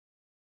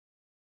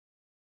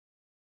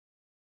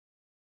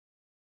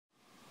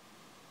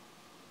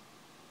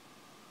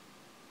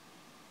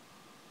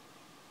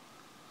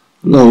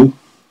Hello.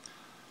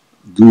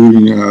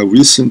 During a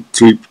recent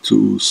trip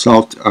to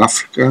South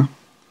Africa,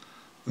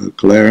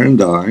 Claire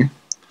and I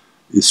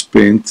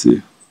spent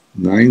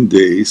 9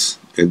 days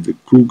at the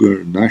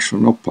Kruger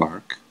National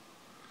Park,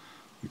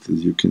 which,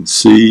 as you can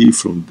see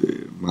from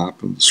the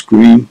map on the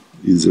screen,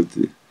 is at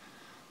the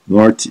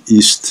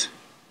northeast,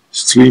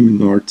 extreme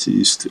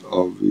northeast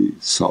of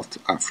South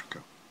Africa.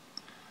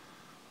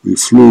 We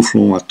flew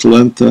from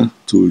Atlanta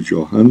to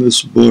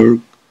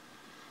Johannesburg,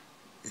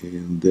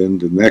 and then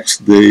the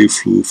next day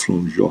flew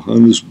from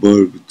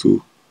Johannesburg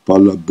to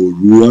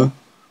Phalaborwa,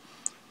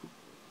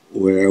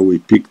 where we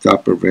picked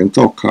up a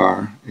rental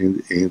car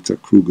and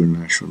entered Kruger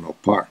National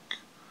Park.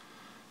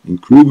 In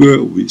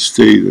Kruger, we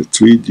stayed at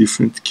 3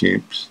 different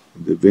camps,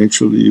 and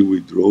eventually we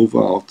drove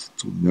out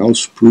to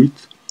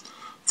Nelspruit,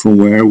 from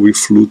where we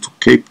flew to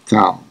Cape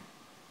Town.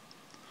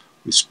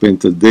 We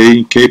spent a day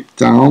in Cape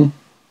Town.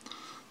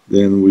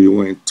 Then we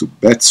went to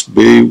Betts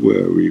Bay,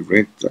 where we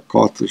rented a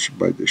cottage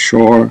by the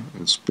shore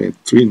and spent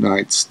 3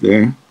 nights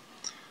there.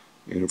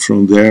 And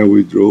from there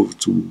we drove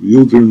to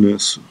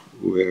Wilderness,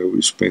 where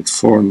we spent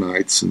 4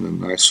 nights in a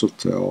nice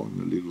hotel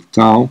in a little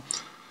town,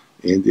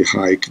 and we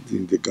hiked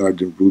in the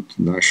Garden Route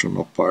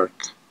National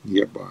Park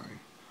nearby,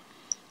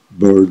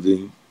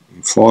 birding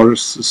in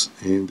forests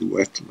and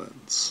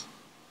wetlands.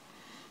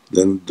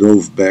 Then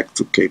drove back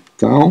to Cape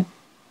Town,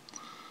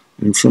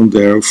 and from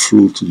there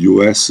flew to the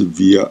US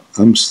via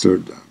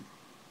Amsterdam.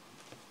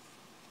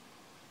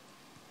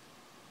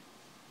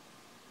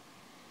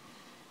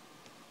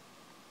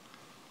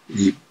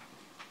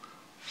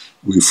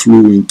 We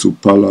flew into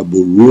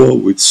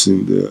Phalaborwa, which is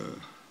in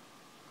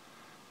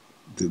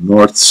the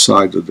north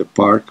side of the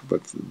park,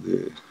 but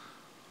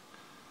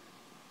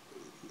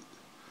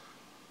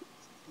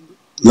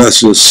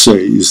let's just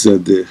say is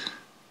that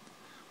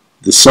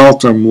the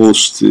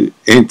southernmost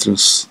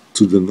entrance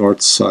to the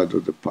north side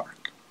of the park.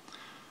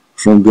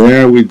 From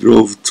there we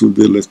drove to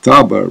the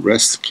Letaba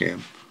rest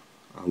camp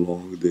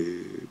along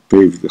the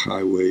paved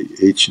highway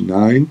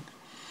H9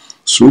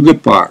 through the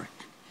park.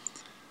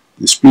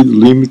 The speed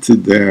limit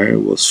there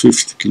was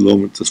 50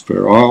 kilometers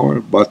per hour,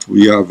 but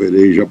we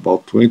averaged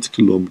about 20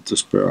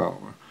 kilometers per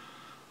hour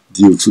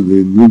due to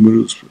the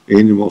numerous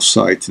animal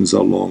sightings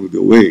along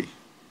the way.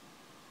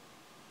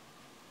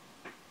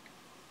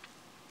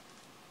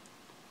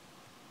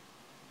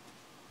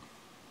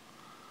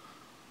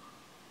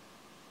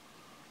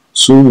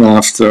 Soon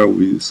after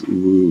we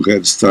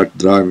had started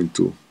driving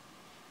to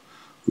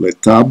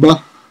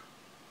Letaba,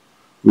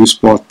 we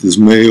spot this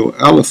male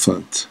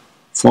elephant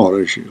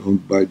foraging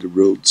by the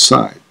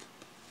roadside.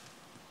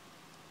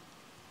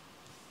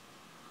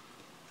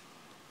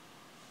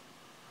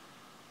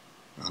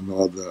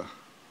 Another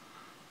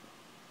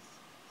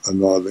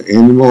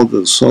animal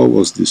that I saw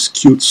was this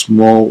cute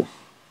small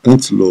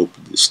antelope,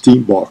 the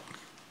steenbok,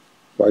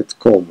 quite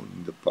common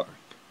in the park.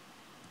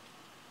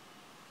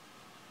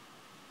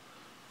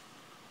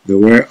 There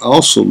were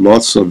also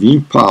lots of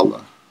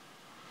impala.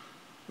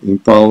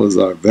 Impalas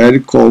are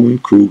very common in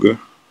Kruger,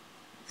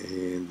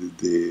 and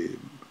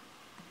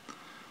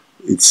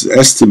it's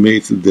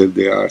estimated that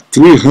there are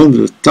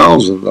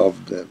 300,000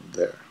 of them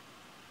there.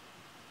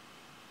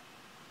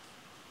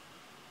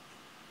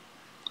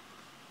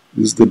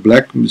 This is the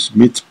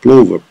black-smith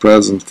plover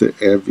present at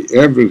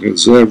every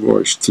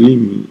reservoir,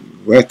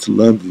 stream,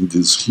 wetland in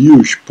this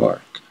huge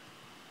park.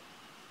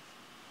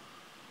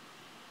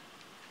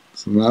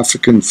 It's an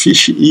African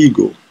fish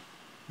eagle,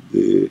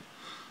 the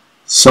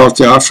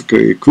South Africa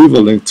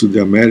equivalent to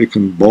the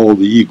American bald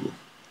eagle.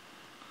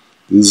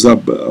 This is a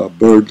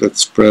bird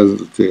that's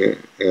present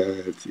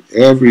at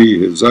every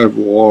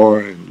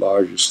reservoir and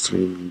large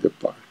stream in the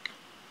park.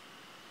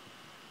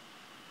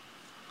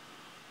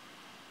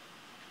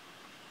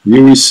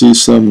 Here we see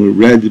some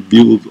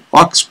red-billed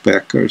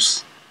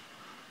oxpeckers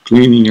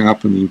cleaning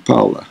up an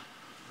impala.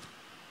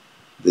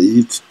 They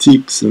eat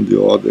ticks and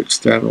the other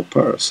external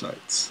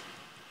parasites.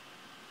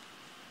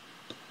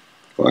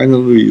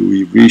 Finally,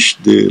 we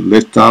reached the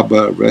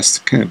Letaba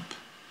rest camp.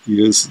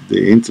 Here's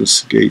the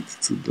entrance gate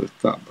to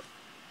Letaba.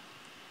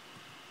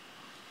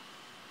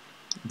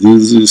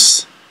 This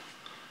is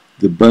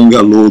the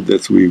bungalow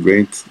that we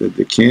rented at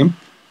the camp.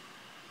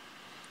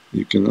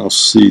 You can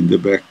also see in the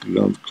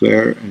background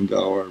Claire and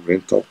our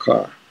rental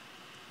car.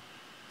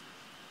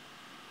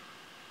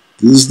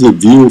 This is the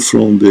view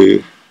from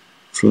the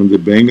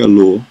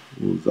bungalow,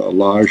 with a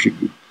large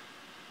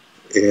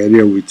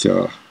area with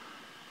a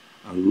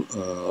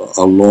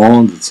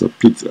lawn that's a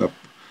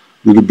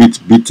little bit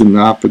beaten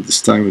up at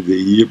this time of the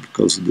year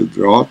because of the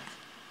drought,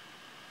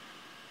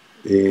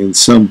 and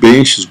some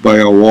benches by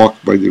a walk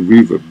by the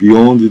river.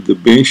 Beyond the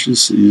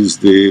benches is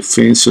the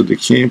fence of the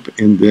camp,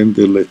 and then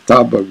the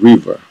Letaba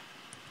River.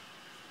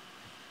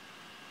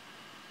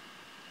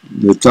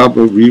 The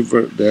Letaba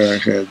River there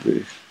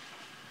had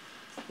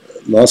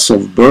lots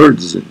of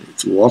birds in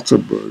it, water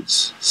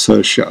birds,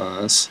 such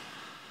as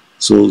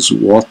those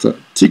water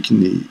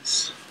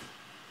thickneys.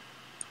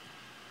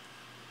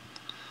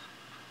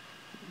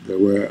 There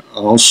were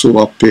also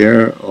a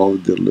pair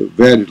of the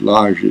very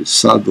large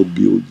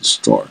saddle-billed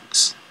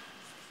storks.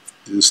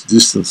 This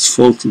distance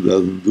photo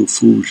doesn't do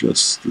full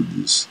justice to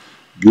this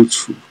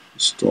beautiful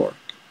stork.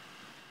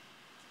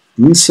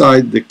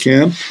 Inside the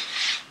camp,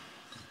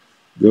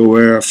 there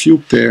were a few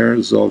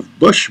pairs of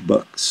bush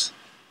bucks.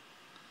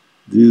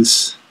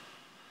 These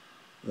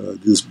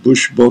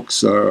bush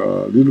bucks are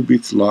a little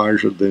bit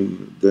larger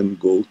than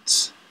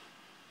goats,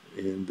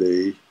 and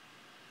they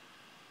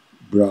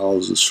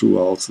browse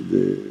throughout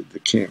the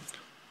camp.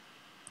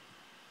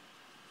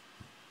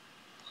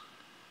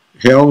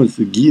 Helmet,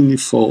 the guinea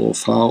fowl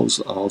of house,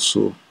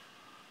 also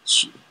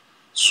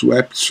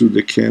swept through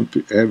the camp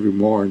every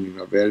morning,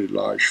 a very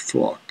large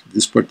flock.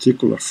 This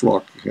particular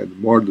flock had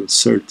more than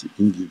 30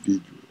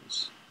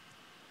 individuals.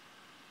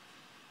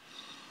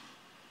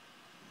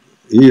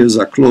 Here's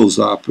a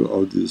close-up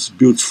of this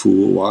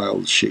beautiful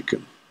wild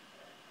chicken.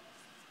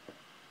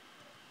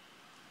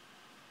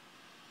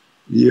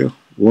 Here,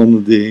 one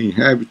of the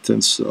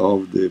inhabitants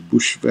of the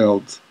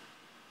bushveld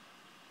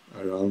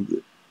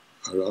around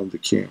the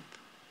camp.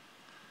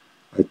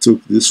 I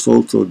took this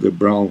photo of the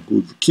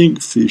brown-hooded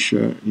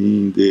kingfisher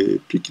in the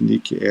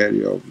picnic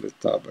area of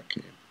Letaba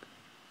camp.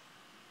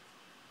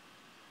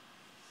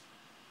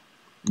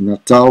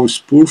 Natal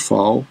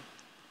spurfowl,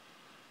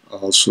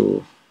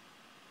 also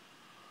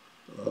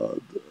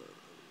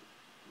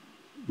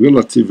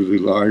relatively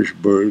large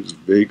birds,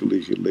 vaguely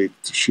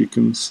related to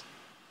chickens.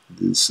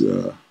 This,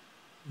 the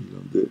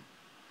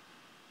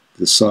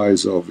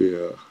size of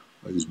a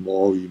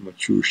small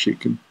immature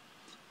chicken,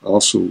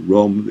 also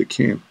roamed the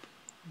camp.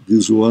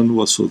 This one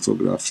was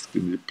photographed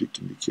in the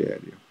picnic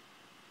area.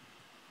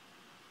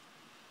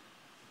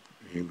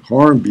 And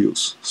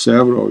hornbills,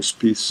 several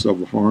species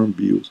of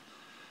hornbills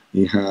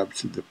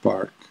inhabit the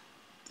park.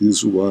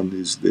 This one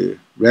is the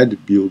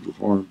red-billed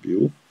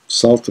hornbill,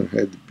 southern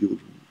red-billed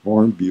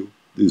hornbill,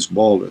 the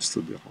smallest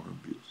of the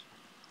hornbills.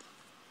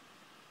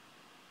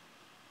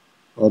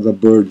 Other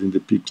bird in the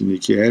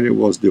picnic area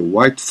was the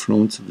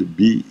white-fronted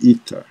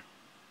bee-eater.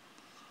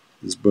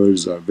 These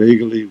birds are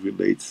vaguely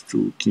related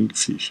to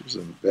kingfishers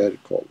and very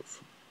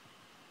colorful.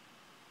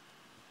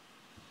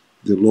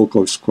 The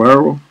local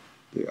squirrel,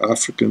 the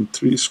African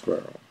tree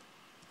squirrel.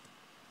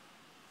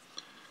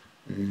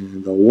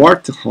 And a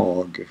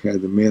warthog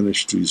had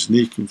managed to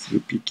sneak into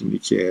the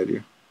picnic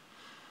area.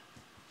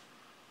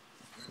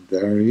 And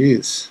there he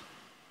is.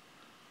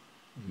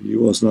 He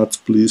was not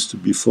pleased to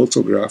be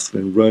photographed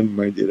and ran in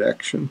my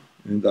direction,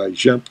 and I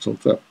jumped on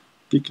the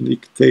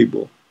picnic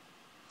table,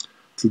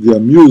 to the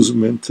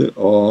amusement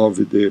of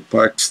the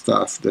park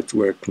staff that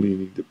were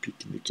cleaning the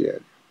picnic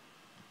area.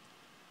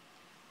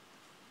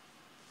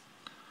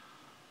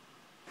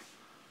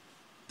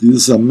 This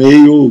is a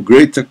male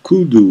greater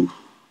kudu,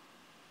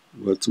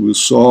 what we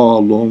saw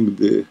along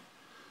the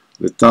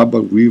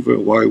Letaba River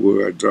while we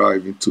were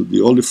driving to the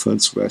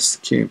Oliphants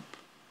West Camp.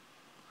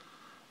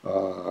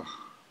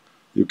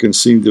 You can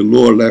see in the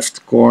lower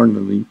left corner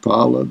an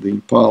impala. The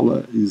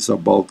impala is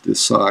about the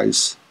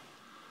size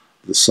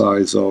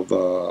of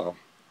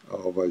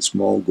a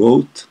small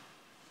goat.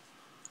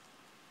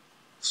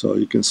 So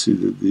you can see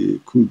that the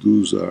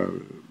kudus are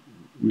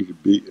really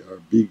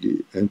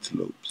big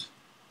antelopes.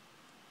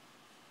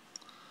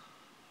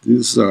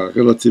 This is a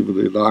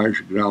relatively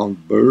large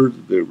ground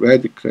bird, the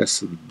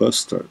red-crested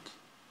bustard.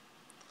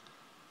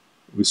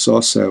 We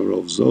saw several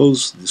of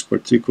those. This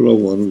particular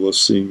one was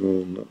seen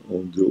on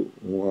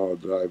our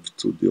drive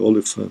to the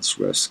Oliphants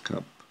Rest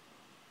Camp.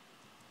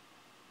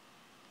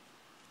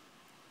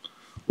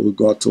 We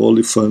got to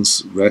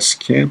Oliphants Rest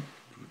Camp,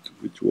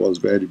 which was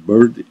very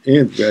birdy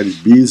and very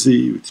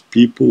busy with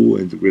people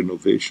and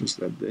renovations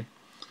that day.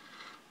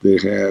 They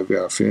have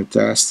a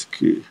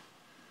fantastic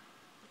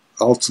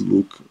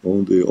outlook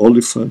on the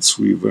Oliphants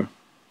River,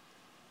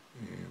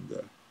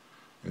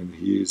 and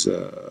here's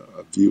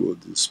a view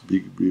of this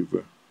big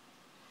river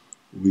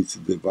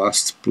with the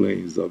vast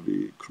plains of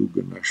the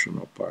Kruger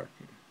National Park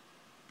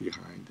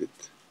behind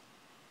it.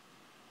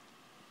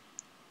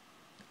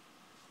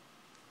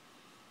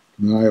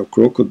 Nile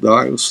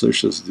crocodiles,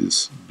 such as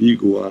this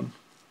big one,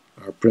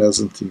 are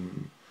present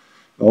in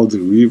all the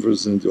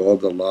rivers and the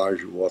other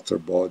large water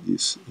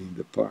bodies in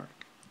the park.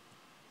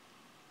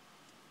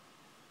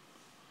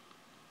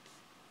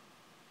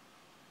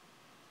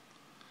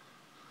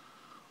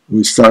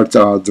 We started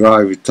our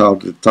drive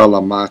toward the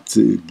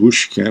Talamati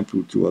bush camp,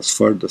 which was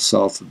further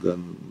south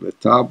than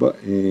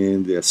Letaba,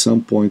 and at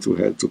some point we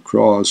had to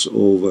cross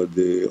over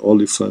the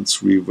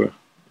Oliphants River,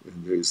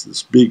 and there is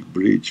this big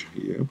bridge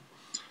here,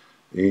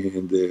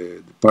 and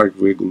the park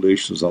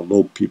regulations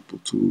allow people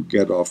to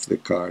get off the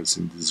cars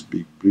in this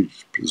big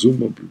bridge,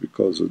 presumably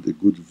because of the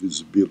good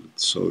visibility,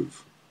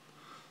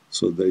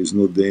 so there is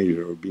no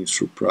danger of being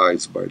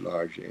surprised by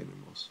large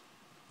animals.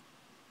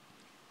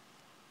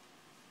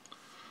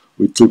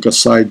 We took a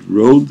side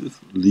road,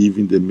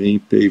 leaving the main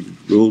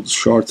paved road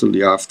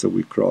shortly after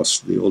we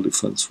crossed the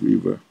Oliphants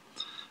River,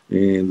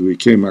 and we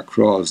came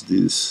across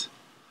this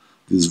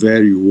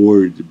very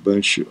worried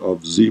bunch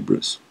of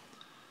zebras.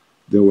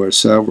 There were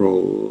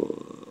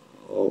several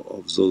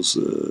of those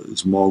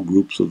small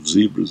groups of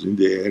zebras in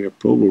the area,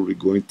 probably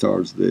going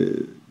towards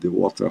the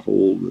water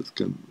hole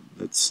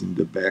That's in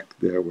the back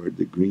there where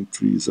the green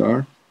trees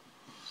are.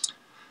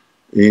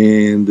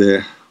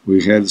 And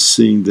we had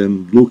seen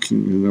them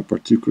looking in a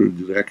particular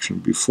direction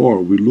before.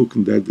 We looked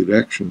in that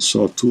direction,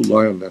 saw two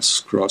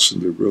lionesses crossing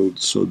the road.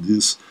 So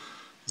these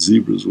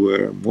zebras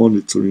were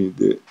monitoring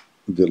the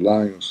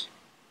lions,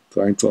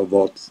 trying to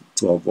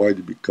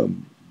avoid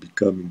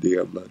becoming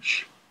their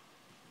lunch.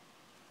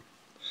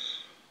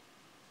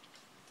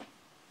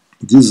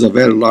 This is a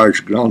very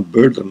large ground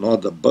bird,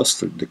 another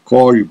bustard, the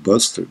cory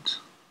bustard.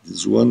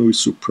 This one we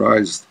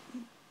surprised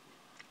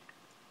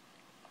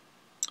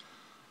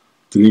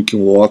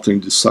drinking water in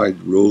the side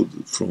road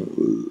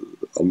from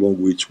along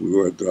which we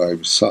were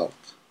driving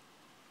south.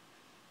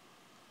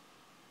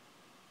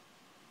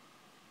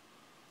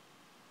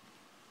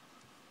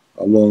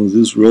 Along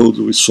this road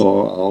we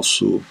saw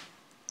also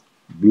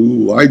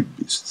blue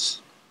wildebeests,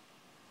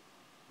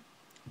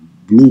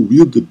 blue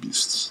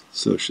wildebeests,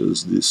 such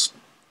as this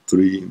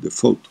tree in the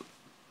photo.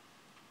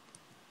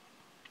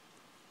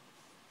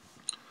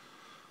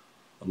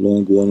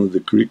 Along one of the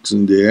creeks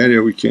in the area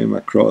we came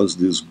across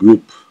this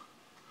group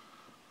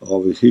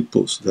of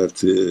hippos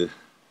that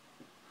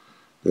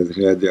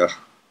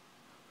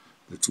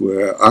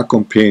were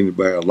accompanied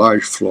by a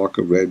large flock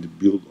of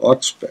red-billed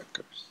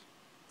oxpeckers.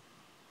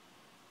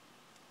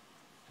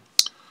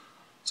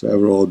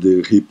 Several of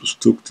the hippos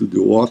took to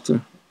the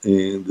water,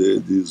 and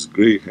this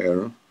gray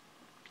heron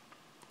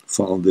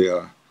found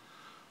a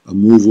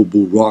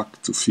movable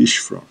rock to fish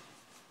from.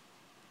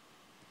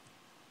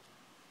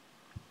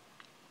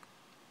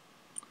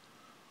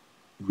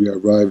 We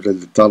arrived at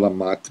the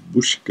Talamat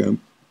bush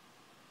camp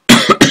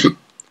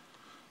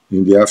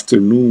in the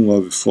afternoon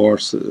of the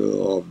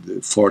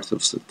 4th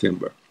of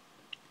September.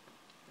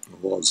 It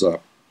was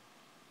a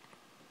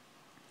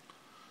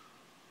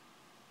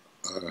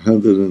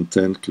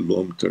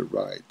 110-kilometer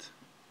ride.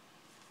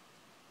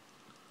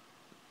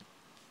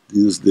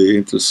 This is the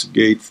entrance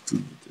gate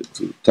to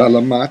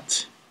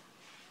Talamat.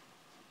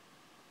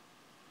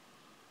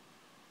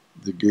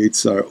 The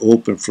gates are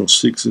open from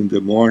 6 in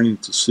the morning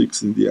to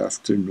 6 in the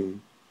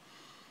afternoon,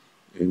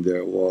 and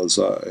there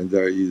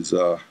is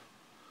a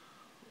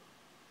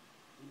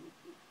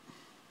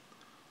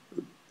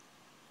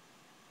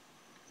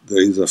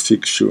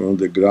fixture on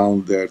the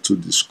ground there to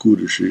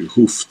discourage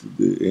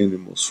the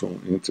animals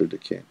from enter the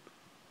camp.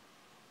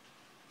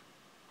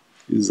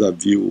 This is a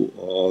view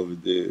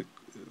of the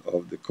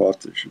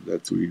cottage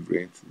that we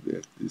rented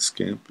at this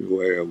camp,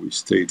 where we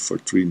stayed for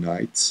 3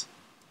 nights.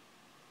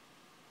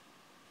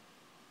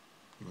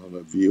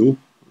 Another view.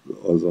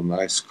 It was a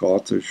nice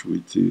cottage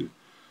with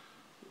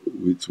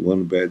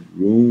 1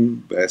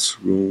 bedroom,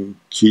 bathroom,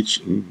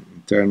 kitchen,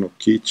 internal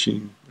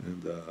kitchen,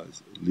 and a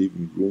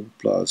living room,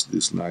 plus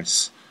this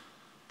nice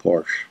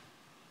porch.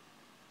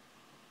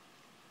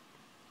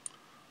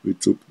 We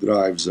took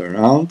drives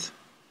around.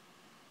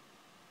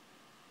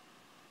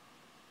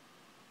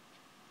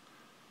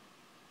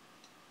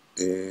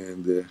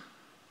 And in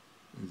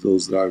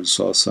those drives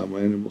saw some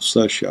animals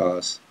such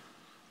as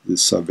the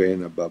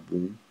savanna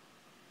baboon.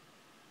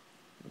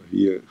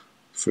 Here,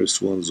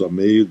 first one is a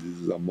male,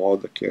 this is a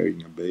mother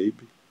carrying a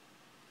baby.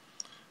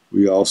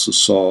 We also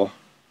saw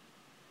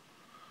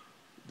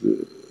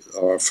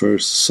our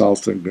first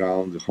southern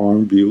ground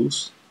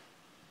hornbills,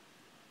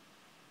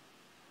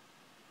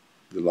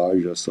 the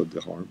largest of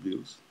the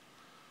hornbills.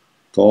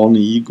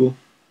 Tawny eagle.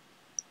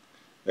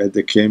 At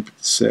the camp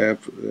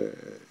itself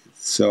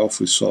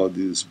we saw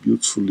this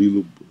beautiful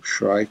little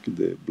shrike,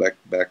 the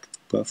black-backed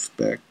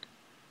puffback.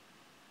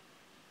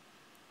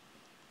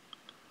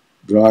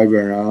 Drive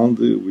around,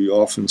 we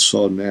often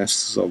saw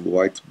nests of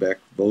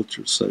white-backed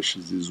vultures, such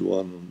as this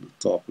one on the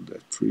top of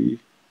that tree. You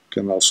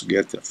can also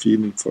get a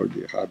feeling for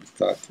the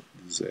habitat in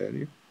this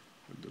area,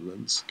 for the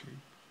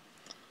landscape.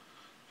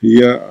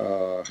 Here,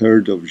 a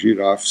herd of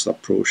giraffes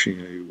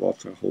approaching a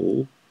water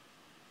hole.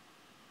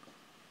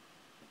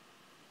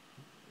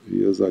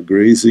 Here's a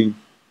grazing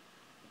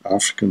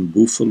African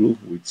buffalo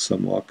with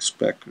some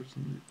oxpeckers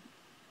in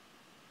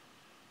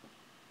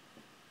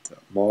it. A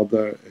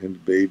mother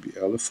and baby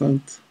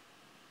elephant.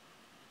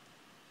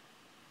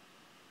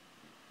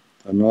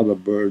 Another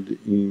bird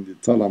in the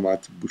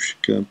Talamat bush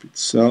camp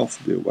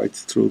itself, the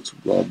white-throated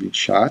robin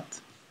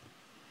chat.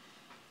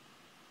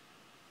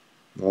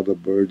 Another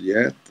bird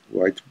yet,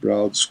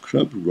 white-browed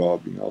scrub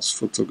robin,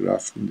 also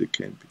photographed in the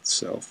camp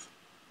itself.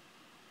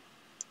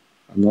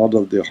 Another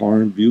of the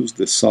hornbills,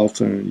 the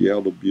southern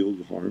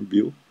yellow-billed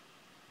hornbill.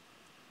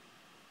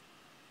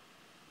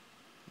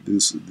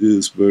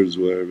 These birds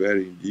were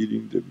very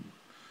endearing.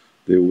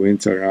 They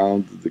went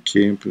around the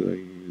camp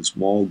in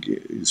small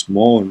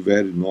and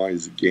very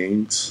noisy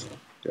gangs.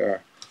 They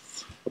are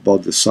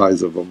about the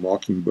size of a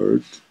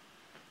mockingbird.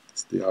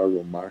 It's the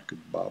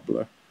arrow-marked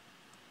babbler.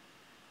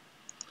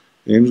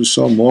 And we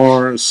saw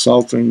more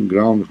southern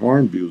ground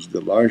hornbills,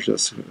 the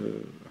largest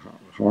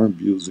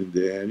hornbills in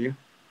the area.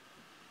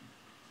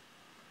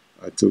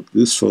 I took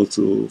this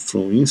photo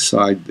from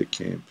inside the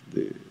camp.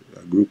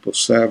 A group of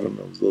 7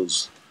 of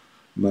those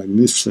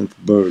magnificent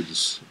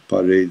birds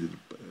paraded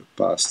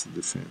past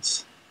the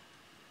fence.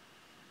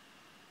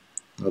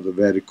 Another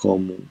very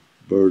common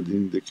bird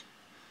in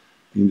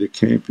the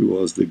camp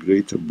was the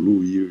greater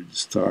blue-eared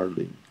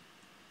starling.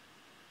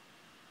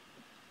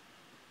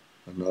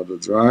 Another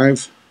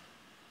drive.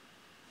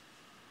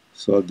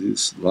 Saw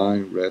this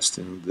lion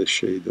resting in the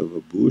shade of a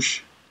bush.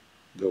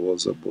 There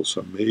was both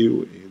a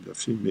male and a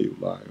female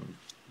lion.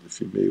 The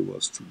female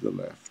was to the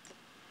left.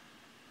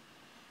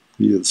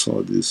 Here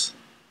saw these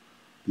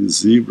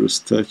zebras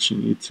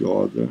touching each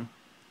other.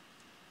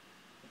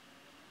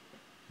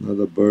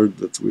 Another bird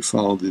that we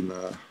found in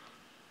a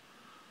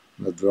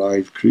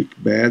dry creek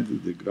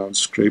bed, the ground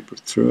scraper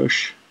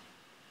thrush.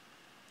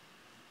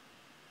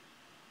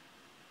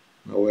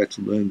 In a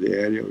wetland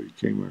area, we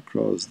came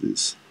across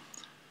this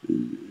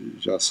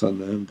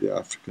Jassanam, the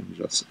African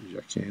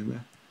jacana.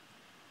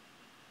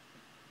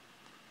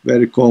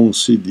 Very common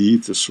seed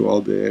eater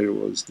throughout the area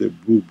was the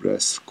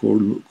blue-breasted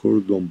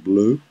cordon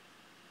bleu.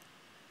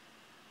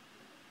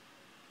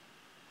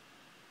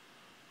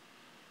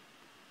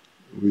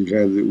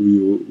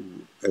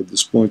 At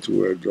this point we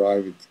were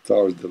driving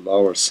towards the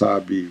Lower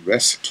Sabi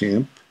rest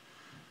camp,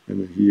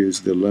 and here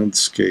is the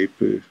landscape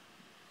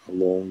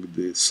along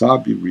the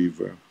Sabi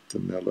River,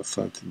 with an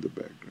elephant in the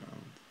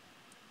background.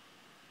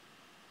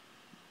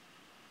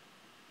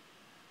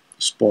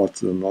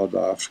 Spotted another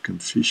African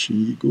fishing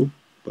eagle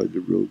by the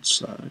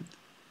roadside.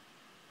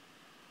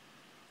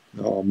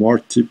 Now a more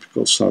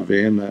typical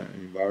savanna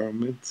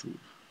environment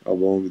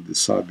along the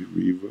Sabi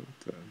River,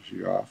 the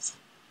giraffe.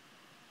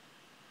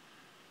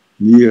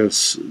 Near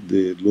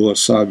the Lower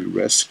Sabi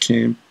rest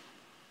camp,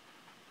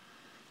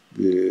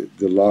 the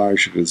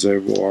large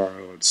reservoir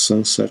or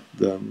Sunset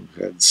Dam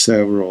had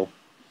several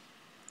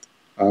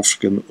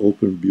African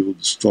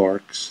open-billed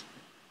storks,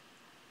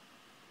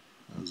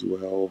 as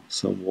well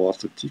some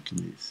water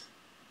chickens.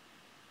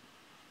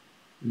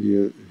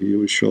 Here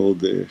we show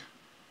the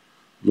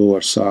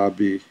Lower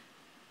Sabi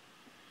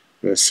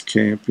rest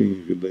camp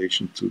in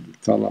relation to the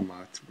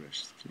Talamat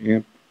rest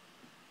camp.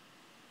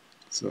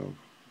 So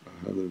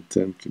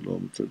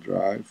 110-kilometer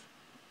drive.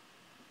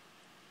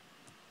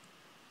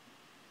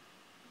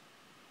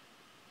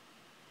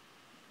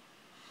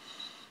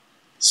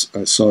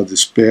 I saw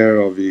this pair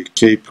of the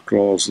Cape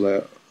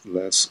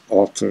crossless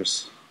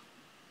otters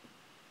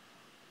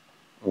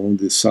on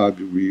the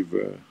Sabi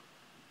River,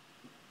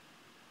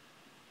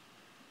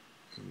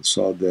 and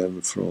saw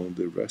them from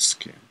the rest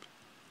camp.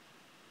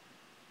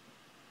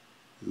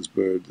 This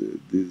bird,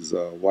 this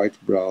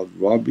white-browed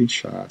robin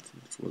shot,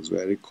 it was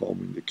very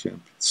common in the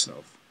camp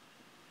itself.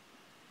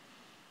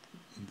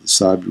 In the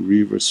Sabi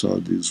River saw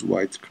this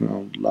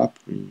white-crowned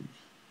lapwing,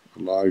 a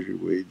larger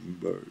wading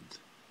bird.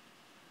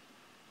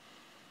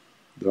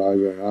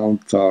 Drive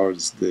around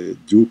towards the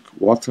Duke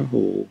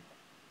waterhole,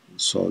 and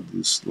saw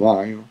this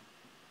lion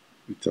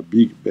with a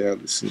big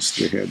belly since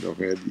they had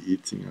already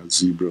eaten a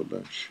zebra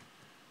lunch.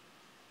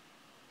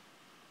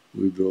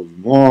 We drove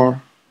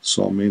more,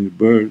 saw many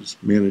birds,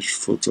 managed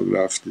to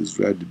photograph this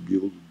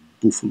red-billed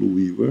buffalo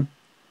weaver.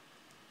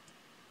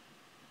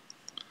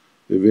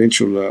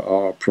 Eventually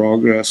our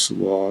progress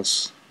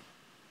was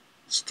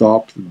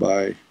stopped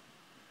by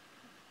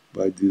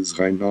this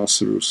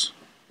rhinoceros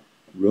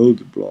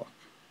roadblock.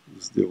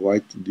 It's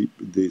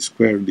the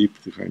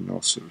square-lipped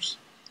rhinoceros,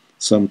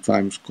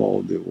 sometimes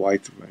called the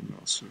white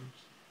rhinoceros.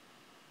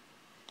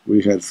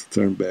 We had to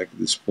turn back at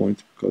this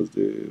point because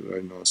the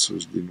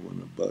rhinoceros didn't want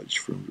to budge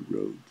from the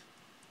road.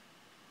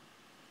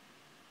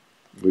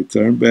 We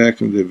turned back,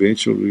 and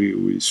eventually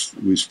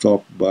we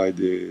stopped by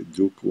the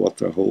Duke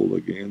waterhole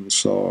again and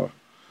saw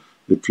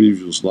the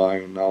previous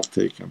lion now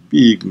taking a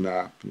big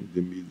nap in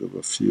the middle of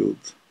a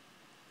field.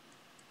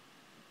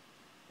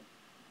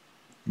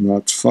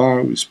 Not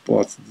far, we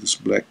spotted this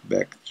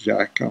black-backed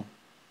jackal.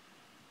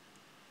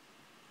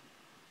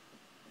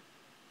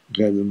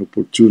 Had an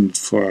opportunity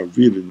for a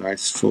really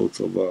nice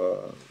photo of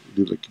a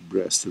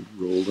lilac-breasted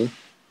roller.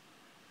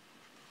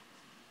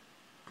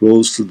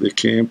 Close to the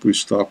camp, we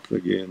stopped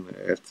again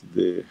at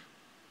the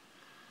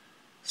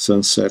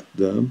Sunset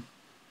Dam.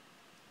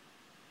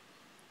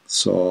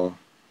 Saw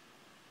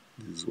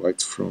this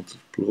white-fronted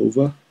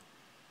plover.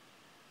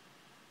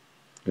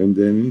 And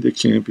then in the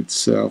camp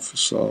itself, we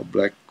saw a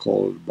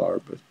black-collared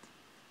barbet.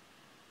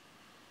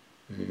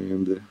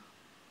 And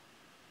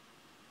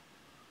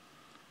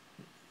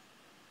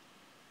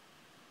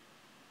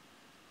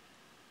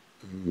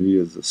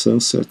here's a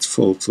sunset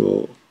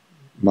photo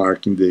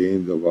marking the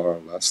end of our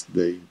last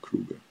day in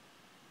Kruger.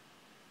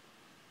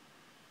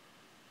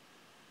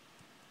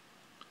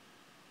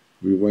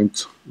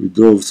 We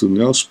drove to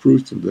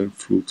Nelspruit and then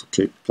flew to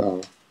Cape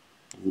Town.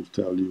 We'll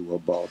tell you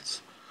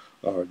about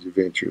our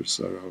adventures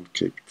around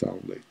Cape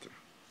Town later.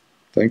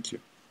 Thank you.